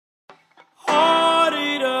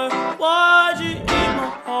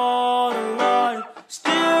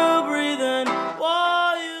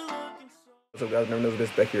guys never know this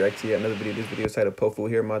back here react to another video. This video is titled Powfu.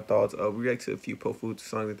 Here are my thoughts. We react to a few Powfu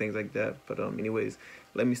songs and things like that. But anyways,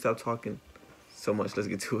 let me stop talking so much. Let's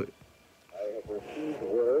get to it. I have received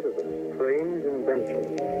word of a strange invention.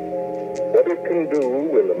 What it can do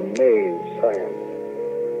will amaze science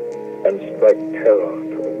and strike terror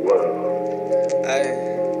to the world.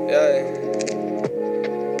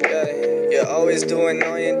 You're always doing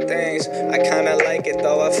annoying things. I kinda like it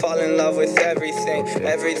though. I fall in love with everything.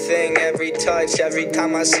 Everything, every touch, every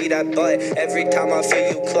time I see that butt, every time I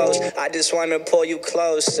feel you close, I just wanna pull you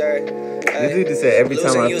closer. This dude just said every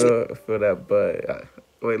time I feel that butt.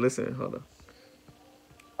 Wait, listen, hold on.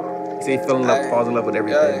 You say you fell in love, falls in love with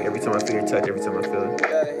everything. Every time I feel your touch, every time I feel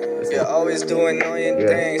it. You're always doing annoying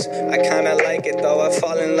things. I kinda like it though. I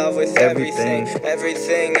fall in love with everything.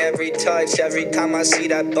 Everything, every touch, every time I see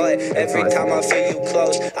that butt, every time I feel you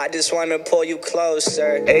close, I just wanna pull you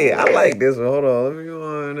closer. Hey, I like this one. Hold on, let me go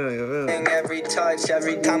on. Every touch,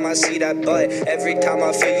 every time I see that butt, every time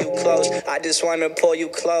I feel you close, I just wanna pull you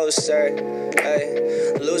closer.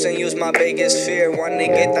 Losing you's my biggest fear. Wanted to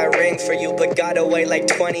get that ring for you, but gotta wait like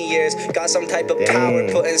 20 years. Got some type of power,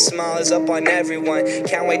 putting smiles up on everyone.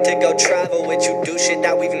 Can't wait to go travel with you, do shit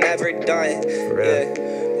that we've never done.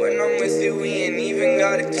 When I'm with you, we ain't even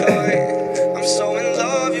got a toy. I'm so in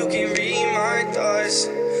love, you can read my thoughts.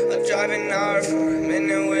 I'll drive an hour for a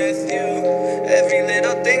minute with you. Every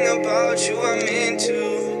little thing about you I'm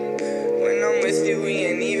into. When I'm with you, we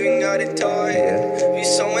ain't even got a toy. We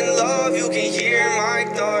so in love, you can hear my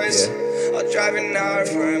thoughts. I'll drive an hour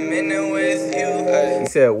for a minute with you. He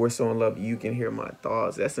said, we're so in love, you can hear my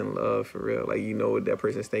thoughts. That's in love for real. Like, you know what that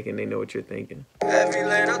person's thinking, they know what you're thinking. Every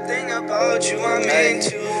little thing about you I'm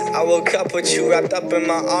into. I woke up with you wrapped up in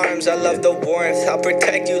my arms. I love the warmth. I'll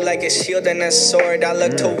protect you like a shield and a sword. I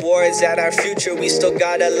look towards at our future. We still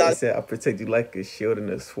got a lot. He said, I'll protect you like a shield and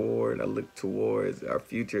a sword. I look towards our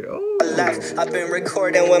future. Oh. I've been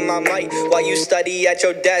recording with my mic while you study at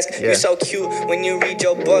your desk. You're so cute when you read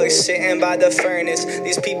your books, sitting by the furnace.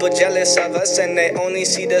 These people jealous of us and they only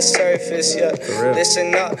see the surface.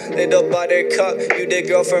 Listen up, little buttercup. You the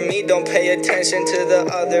girl for me, don't pay attention to the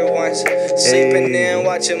other ones. Sleeping in,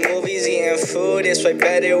 watching movies, eating food, it's way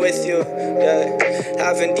better with you.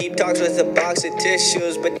 Having deep talks with a box of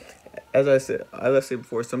tissues, but as I said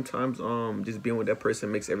before, sometimes just being with that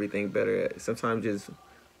person makes everything better. Sometimes just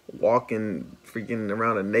walking freaking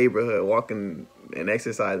around a neighborhood, walking and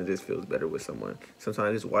exercising just feels better with someone.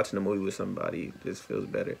 Sometimes just watching a movie with somebody just feels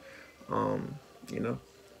better. You know,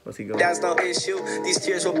 what's he going? That's no issue. These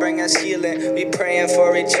tears will bring us healing. We praying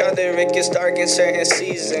for each other. It gets dark in certain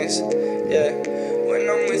seasons. When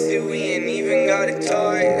I'm with you, we ain't even got a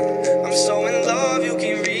toy. I'm so in love, you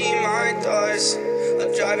can read my thoughts.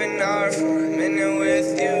 I'll drive an hour for a minute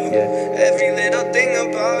with you. Every little thing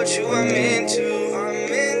about you I'm into.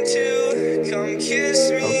 Come kiss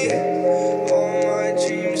me. All my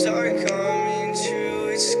dreams are coming true.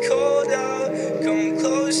 It's cold out. Come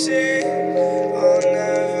closer. I'll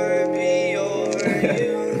never be over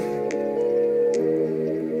you.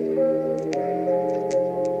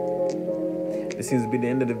 This seems to be the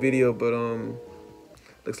end of the video, but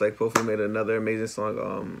looks like Powfu made another amazing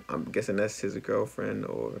song. I'm guessing that's his girlfriend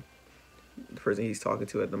or the person he's talking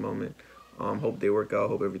to at the moment. Hope they work out.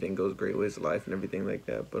 Hope everything goes great with his life and everything like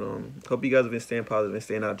that. But hope you guys have been staying positive and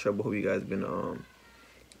staying out of trouble. Hope you guys have been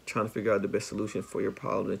trying to figure out the best solution for your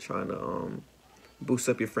problem and trying to boost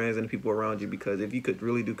up your friends and the people around you. Because if you could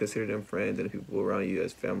really do consider them friends and the people around you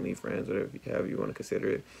as family, friends, whatever you want to consider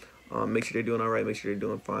it, make sure they're doing all right. Make sure they're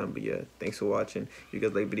doing fine. But yeah, thanks for watching. If you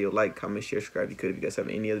guys like the video, like, comment, share, subscribe if you could. If you guys have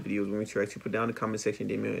any other videos we to put down in the comment section,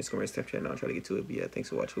 DM me on Instagram or Snapchat, and I'll try to get to it. But yeah, thanks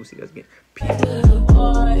for watching. We'll see you guys again. Peace.